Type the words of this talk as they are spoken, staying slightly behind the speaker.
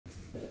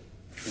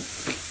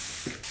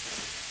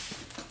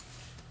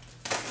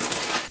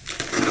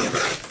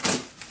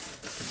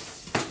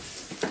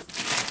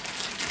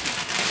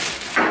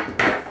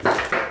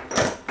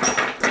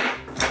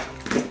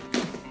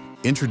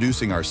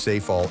Introducing our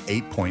SafeAll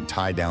 8-point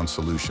tie-down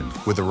solution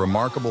with a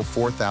remarkable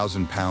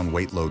 4,000-pound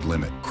weight load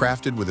limit,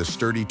 crafted with a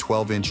sturdy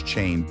 12-inch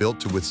chain built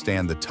to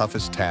withstand the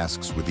toughest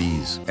tasks with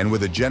ease, and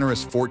with a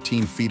generous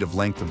 14 feet of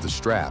length of the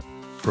strap,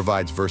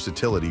 provides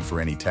versatility for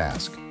any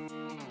task.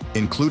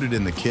 Included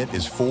in the kit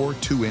is 4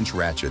 2-inch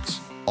ratchets,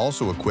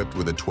 also equipped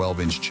with a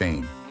 12-inch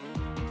chain.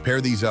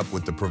 Pair these up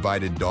with the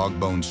provided dog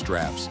bone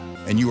straps,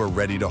 and you are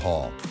ready to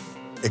haul.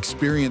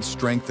 Experience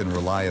strength and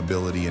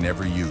reliability in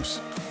every use.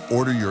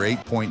 Order your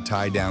 8-point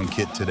tie-down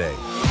kit today.